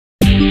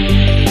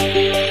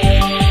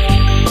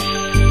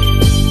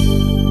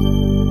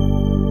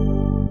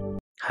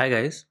Hi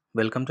guys,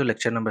 welcome to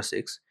lecture number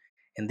 6.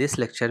 In this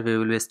lecture we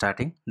will be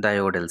starting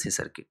diode LC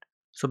circuit.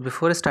 So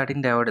before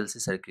starting diode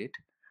LC circuit,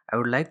 I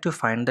would like to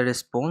find the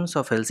response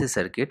of LC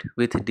circuit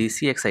with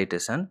DC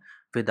excitation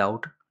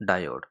without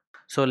diode.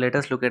 So let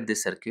us look at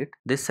this circuit.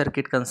 This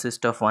circuit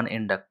consists of one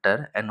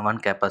inductor and one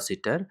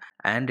capacitor,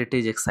 and it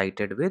is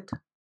excited with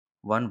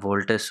one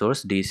voltage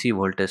source, DC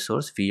voltage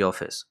source V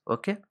of S.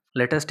 Okay,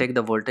 let us take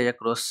the voltage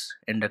across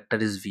inductor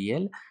is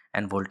VL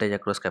and voltage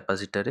across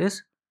capacitor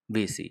is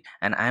VC,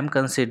 and I am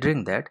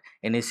considering that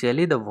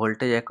initially the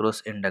voltage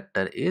across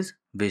inductor is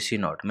VC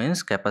naught,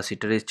 means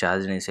capacitor is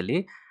charged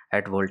initially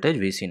at voltage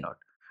VC naught.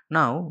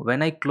 Now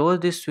when I close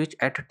this switch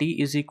at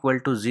t is equal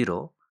to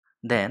 0,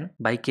 then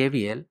by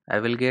KVL I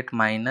will get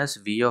minus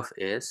V of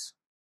S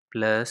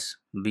plus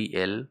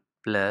VL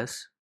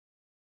plus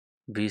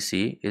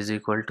VC is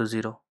equal to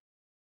 0.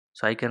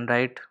 So I can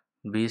write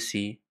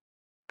VC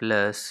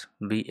plus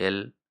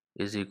VL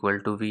is equal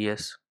to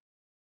VS.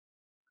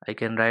 I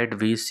can write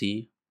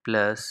VC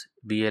plus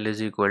VL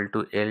is equal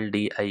to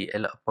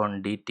LdIL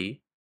upon dt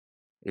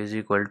is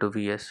equal to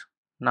Vs.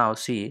 Now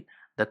see,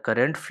 the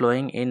current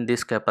flowing in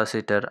this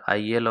capacitor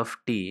IL of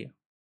t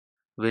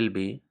will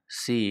be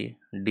C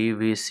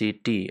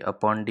dVCt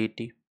upon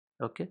dt.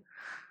 Okay.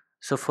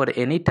 So for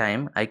any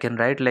time I can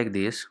write like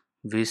this: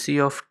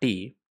 Vc of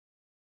t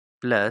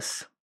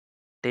plus,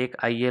 take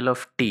IL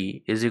of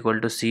t is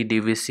equal to C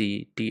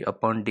dVCt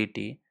upon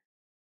dt,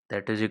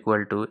 that is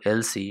equal to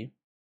LC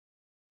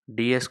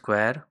d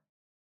square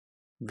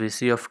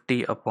Vc of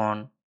t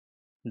upon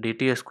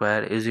dt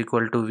square is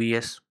equal to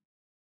Vs.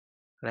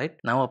 Right,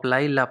 now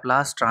apply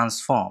Laplace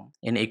transform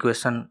in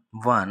equation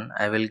 1.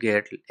 I will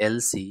get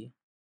LC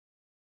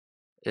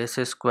S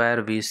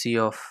square Vc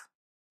of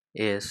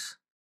S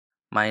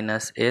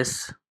minus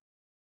S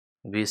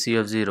Vc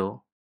of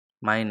 0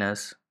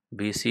 minus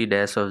Vc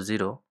dash of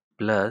 0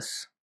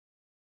 plus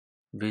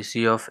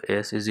Vc of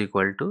S is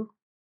equal to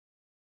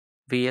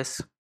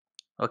Vs.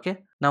 Okay,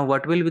 now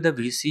what will be the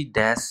Vc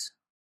dash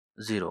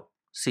 0?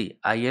 See,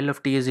 IL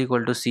of t is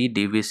equal to C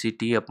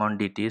dVCt upon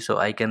dt, so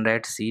I can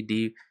write C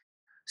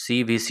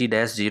Vc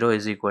dash 0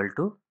 is equal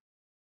to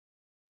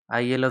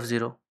IL of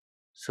 0.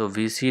 So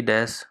Vc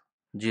dash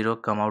 0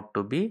 come out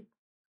to be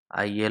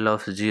IL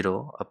of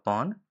 0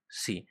 upon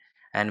C,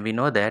 and we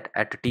know that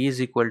at t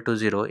is equal to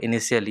 0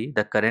 initially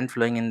the current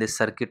flowing in this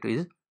circuit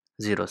is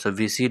 0, so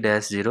Vc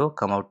dash 0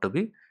 come out to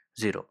be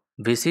 0.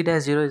 Vc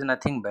dash 0 is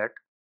nothing but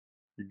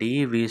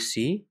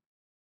dVc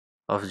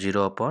of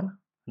 0 upon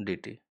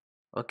dt.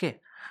 Okay,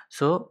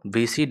 so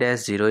Vc dash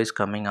 0 is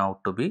coming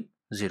out to be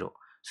 0.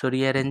 So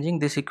rearranging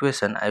this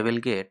equation I will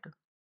get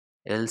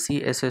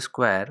LCS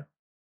square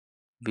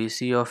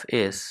Vc of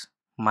S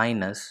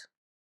minus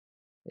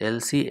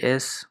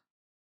LCS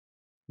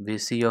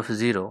Vc of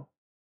 0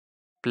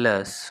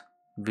 plus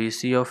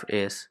Vc of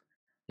S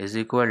is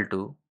equal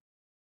to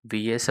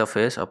Vs of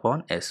S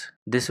upon S.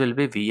 This will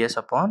be Vs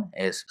upon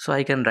S. So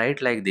I can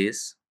write like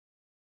this: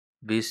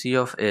 Vc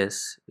of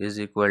S is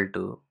equal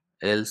to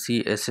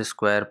LCS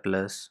square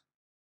plus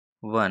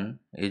 1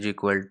 is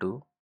equal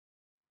to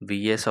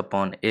Vs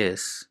upon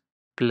S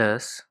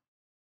plus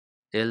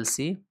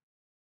LC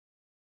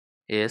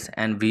S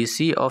and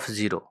Vc of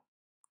 0.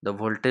 The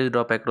voltage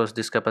drop across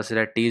this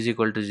capacitor at t is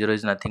equal to 0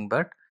 is nothing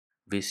but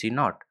Vc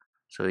naught.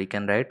 So we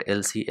can write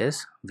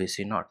LCS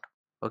Vc naught.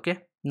 Okay.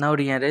 Now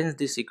rearrange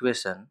this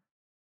equation.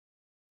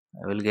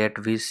 I will get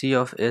Vc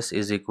of S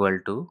is equal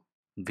to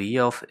V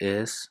of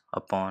S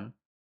upon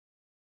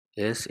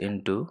S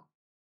into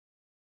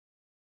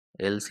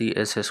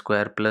LCS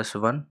square plus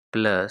 1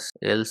 plus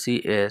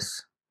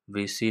LCS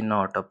Vc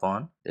naught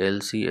upon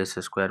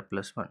LCS square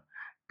plus 1.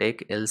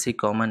 Take LC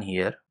common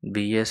here.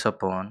 Vs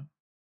upon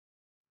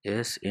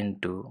S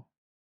into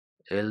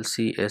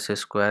LCS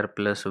square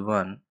plus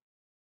 1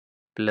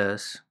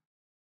 plus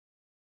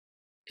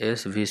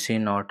S Vc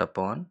naught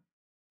upon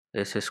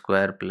S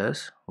square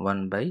plus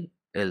 1 by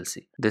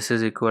LC. This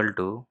is equal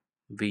to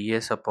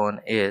Vs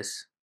upon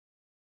S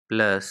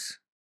plus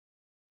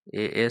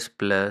AS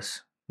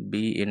plus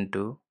B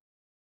into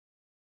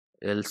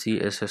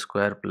LCS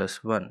square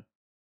plus 1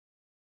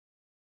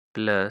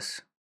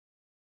 plus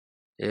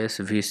S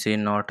Vc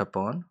naught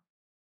upon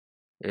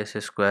S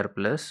square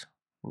plus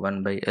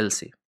 1 by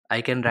LC.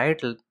 I can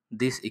write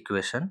this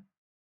equation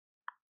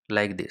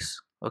like this.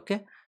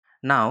 Okay,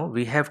 now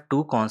we have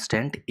two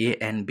constant A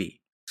and B,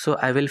 so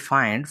I will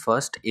find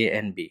first A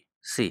and B.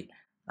 See,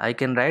 I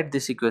can write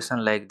this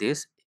equation like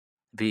this: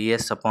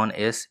 Vs upon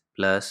S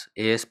plus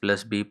As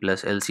plus B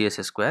plus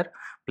LCS square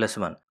plus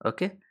 1.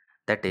 Okay,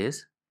 that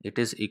is, it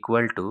is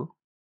equal to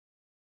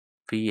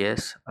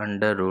Vs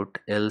under root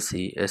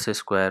LC S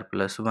square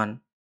plus 1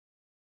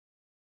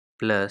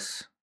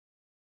 plus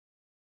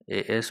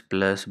As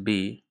plus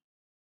B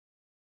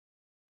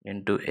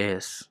into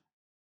S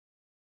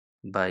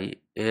by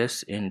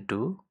S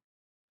into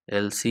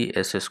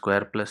LCS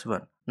square plus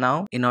 1.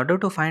 Now in order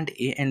to find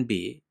A and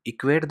B,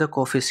 equate the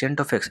coefficient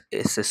of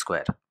S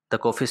square. The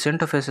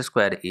coefficient of S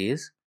square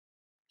is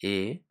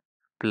A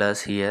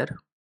plus, here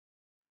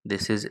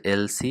this is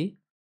LC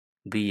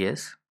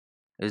Vs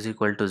is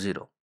equal to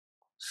 0.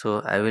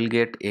 So I will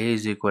get A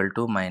is equal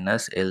to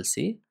minus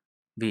LC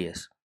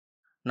Vs.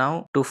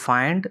 Now to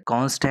find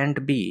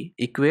constant B,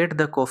 equate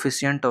the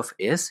coefficient of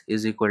S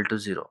is equal to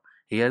 0.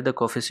 Here the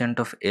coefficient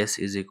of S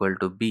is equal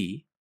to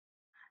B,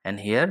 and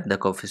here the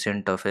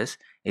coefficient of S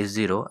is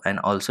 0, and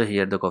also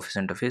here the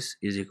coefficient of S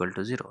is equal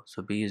to 0.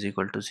 So B is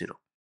equal to 0.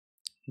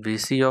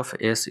 Vc of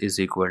S is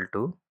equal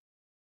to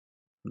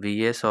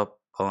Vs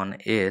upon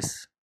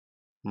S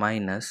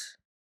minus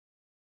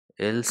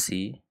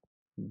LC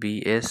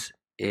Bs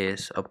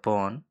S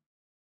upon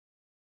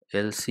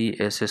LC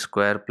S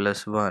square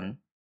plus 1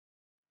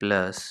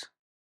 plus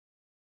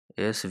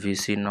S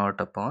Vc naught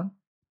upon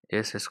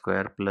S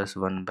square plus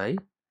 1 by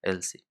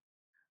LC.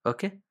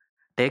 Okay,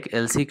 take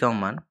LC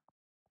common.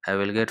 I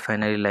will get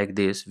finally like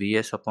this: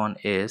 Vs upon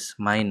S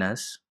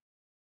minus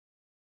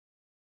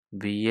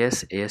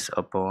Vs S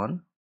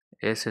upon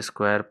S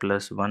square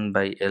plus 1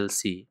 by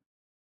LC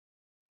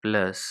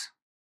plus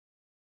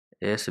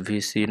S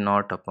Vc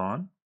naught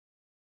upon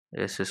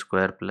S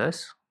square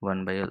plus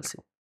 1 by LC.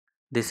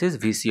 This is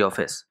Vc of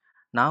S.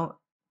 Now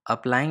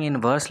applying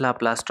inverse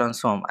Laplace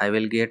transform, I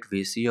will get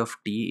Vc of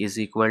t is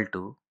equal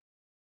to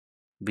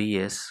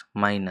Vs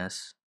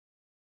minus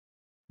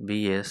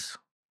Vs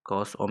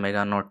cos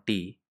omega naught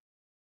t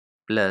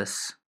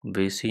plus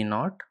Vc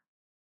naught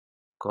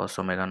cos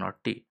omega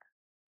naught t,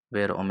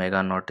 where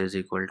omega naught is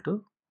equal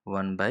to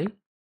 1 by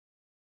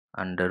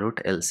under root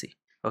LC.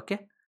 Okay,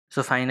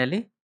 so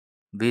finally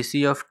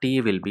Vc of t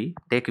will be,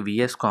 take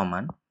Vs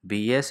common,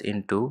 Vs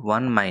into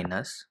 1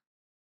 minus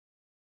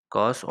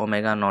cos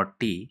omega naught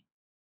t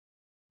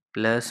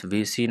plus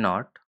Vc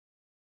naught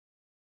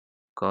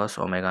cos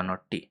omega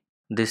naught t.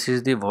 This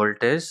is the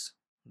voltage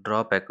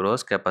drop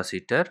across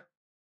capacitor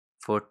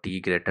for t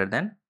greater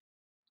than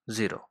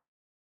 0.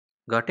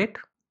 Got it?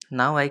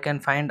 Now I can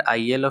find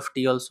IL of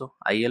t also.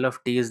 IL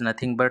of t is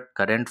nothing but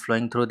current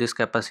flowing through this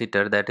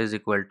capacitor, that is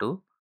equal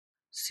to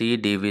C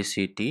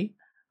dVct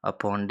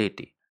upon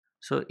dt.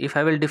 So if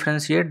I will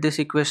differentiate this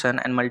equation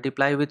and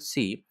multiply with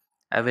C,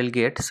 I will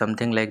get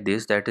something like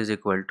this, that is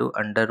equal to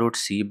under root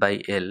C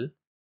by L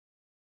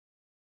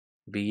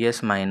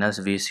Vs minus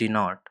Vc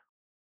naught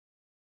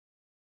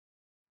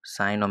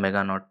sin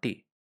omega naught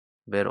t,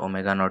 where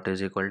omega naught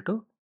is equal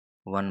to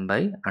 1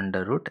 by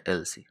under root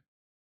LC.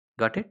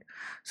 Got it?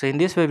 So in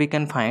this way we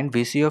can find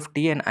Vc of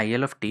t and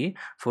IL of t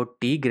for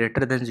t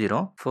greater than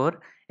 0 for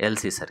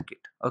LC circuit.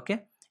 Okay,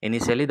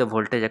 initially the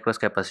voltage across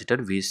capacitor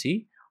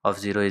Vc of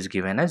 0 is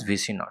given as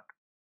Vc naught.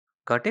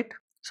 Got it?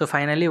 So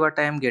finally what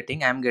I am getting,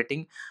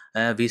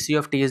 Vc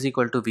of t is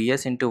equal to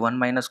Vs into 1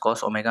 minus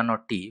cos omega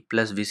naught t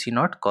plus Vc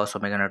naught cos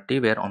omega naught t,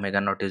 where omega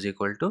naught is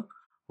equal to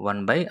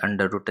 1 by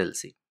under root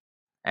LC,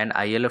 and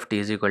IL of t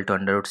is equal to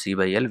under root C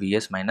by L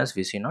Vs minus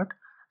Vc naught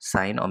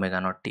sin omega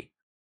naught t.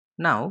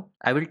 Now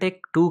I will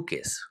take two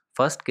cases.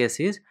 First case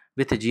is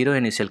with zero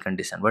initial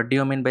condition. What do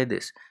you mean by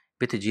this?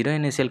 With zero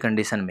initial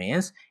condition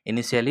means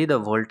initially the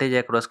voltage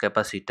across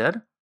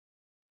capacitor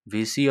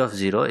Vc of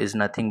 0 is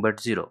nothing but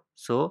 0.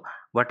 So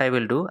what I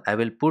will do, I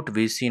will put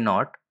Vc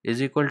naught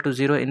is equal to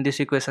 0 in this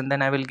equation,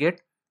 then I will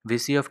get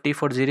Vc of t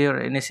for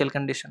 0 initial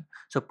condition.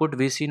 So put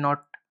Vc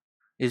naught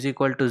is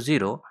equal to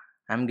 0,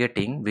 I am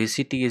getting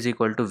Vct is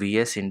equal to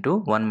Vs into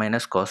 1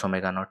 minus cos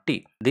omega naught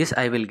t. This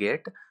I will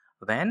get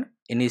when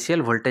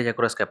initial voltage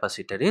across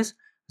capacitor is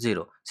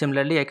 0.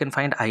 Similarly, I can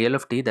find IL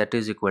of t, that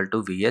is equal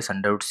to Vs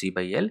under root C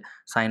by L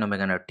sin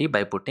omega naught t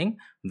by putting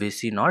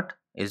Vc naught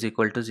is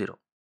equal to 0.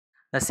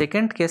 The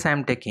second case I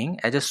am taking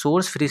as a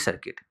source free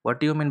circuit. What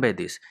do you mean by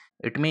this?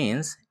 It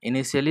means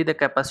initially the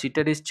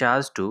capacitor is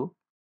charged to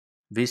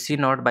Vc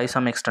naught by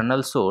some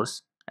external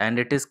source and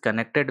it is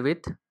connected with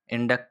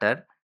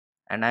inductor,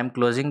 and I am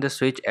closing the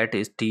switch at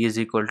t is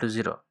equal to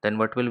 0. Then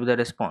what will be the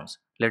response?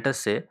 Let us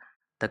say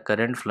the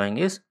current flowing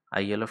is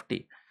IL of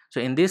t.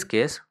 So in this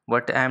case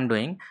what I am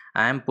doing,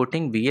 I am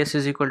putting Vs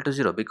is equal to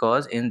 0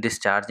 because in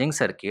discharging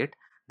circuit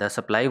the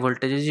supply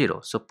voltage is 0.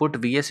 So put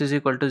Vs is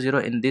equal to 0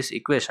 in this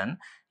equation,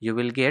 you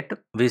will get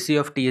Vc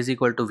of t is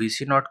equal to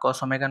Vc naught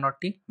cos omega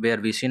naught t, where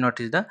Vc naught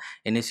is the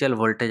initial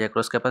voltage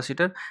across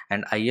capacitor,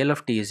 and IL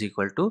of t is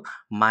equal to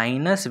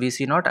minus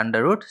Vc naught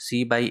under root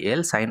C by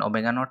L sin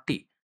omega naught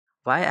t.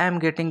 Why I am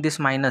getting this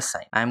minus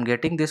sign? I am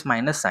getting this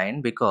minus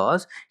sign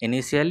because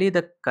initially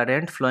the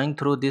current flowing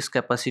through this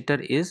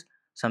capacitor is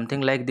something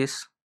like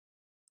this.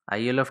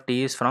 IL of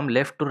t is from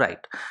left to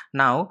right.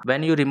 Now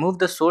when you remove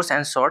the source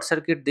and short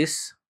circuit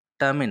this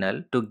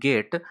terminal to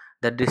get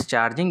the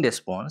discharging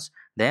response,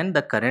 then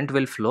the current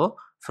will flow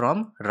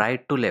from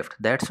right to left.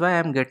 That's why I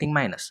am getting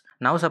minus.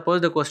 Now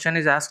suppose the question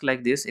is asked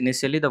like this: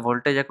 initially the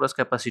voltage across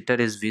capacitor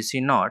is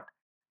Vc naught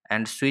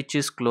and switch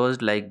is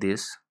closed like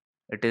this.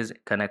 It is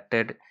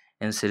connected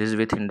in series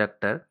with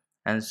inductor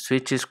and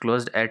switch is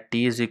closed at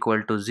t is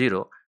equal to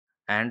 0,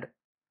 and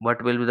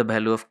what will be the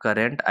value of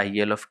current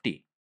IL of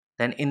t?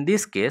 Then in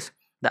this case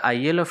the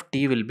IL of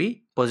t will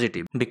be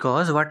positive,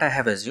 because what I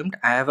have assumed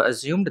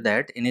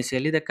that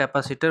initially the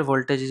capacitor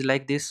voltage is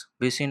like this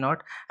Vc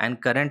naught and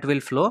current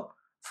will flow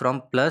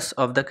from plus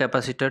of the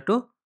capacitor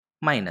to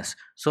minus.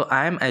 So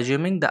I am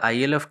assuming the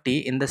IL of t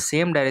in the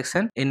same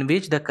direction in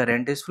which the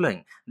current is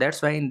flowing.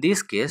 That's why in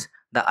this case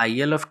the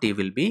IL of t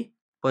will be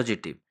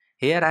positive.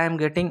 Here I am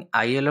getting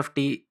IL of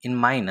t in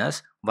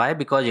minus. Why?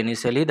 Because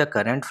initially the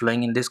current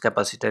flowing in this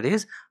capacitor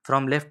is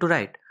from left to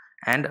right,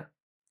 and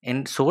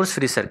in source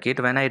free circuit,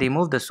 when I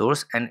remove the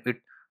source and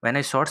when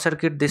I short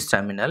circuit this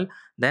terminal,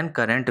 then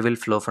current will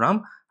flow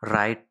from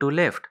right to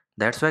left.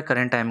 That's why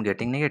current I am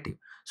getting negative.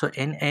 So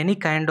in any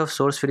kind of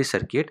source free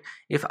circuit,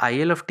 if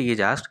IL of t is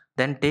asked,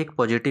 then take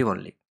positive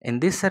only. In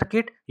this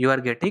circuit you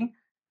are getting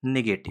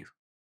negative.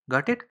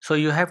 Got it? So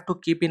you have to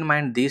keep in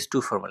mind these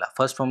two formula.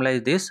 First formula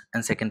is this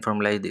and second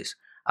formula is this.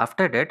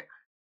 After that,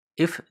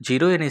 if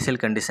zero initial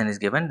condition is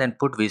given, then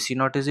put Vc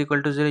naught is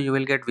equal to 0, you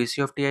will get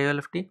Vc of t, IL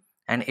of t.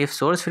 And if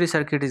source free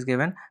circuit is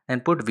given,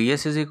 then put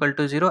Vs is equal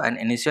to 0 and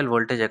initial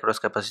voltage across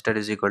capacitor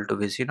is equal to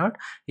Vc naught,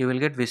 you will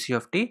get Vc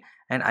of t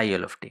and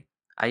IL of t.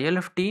 IL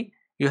of t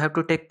you have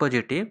to take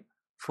positive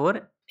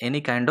for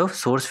any kind of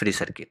source free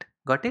circuit.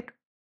 Got it?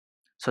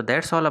 So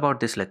that's all about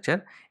this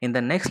lecture. In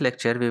the next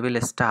lecture we will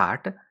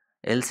start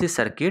LC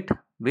circuit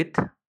with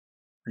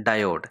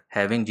diode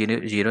having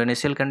zero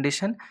initial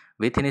condition,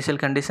 with initial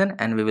condition,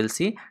 and we will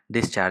see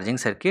discharging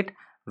circuit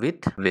with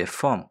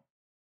waveform.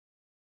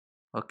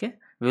 Okay,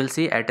 we will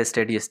see at a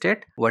steady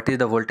state what is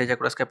the voltage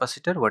across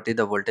capacitor, what is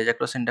the voltage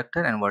across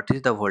inductor, and what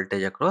is the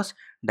voltage across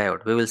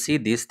diode. We will see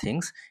these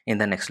things in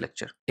the next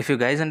lecture. If you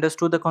guys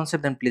understood the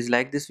concept, then please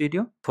like this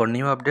video. For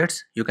new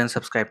updates you can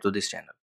subscribe to this channel.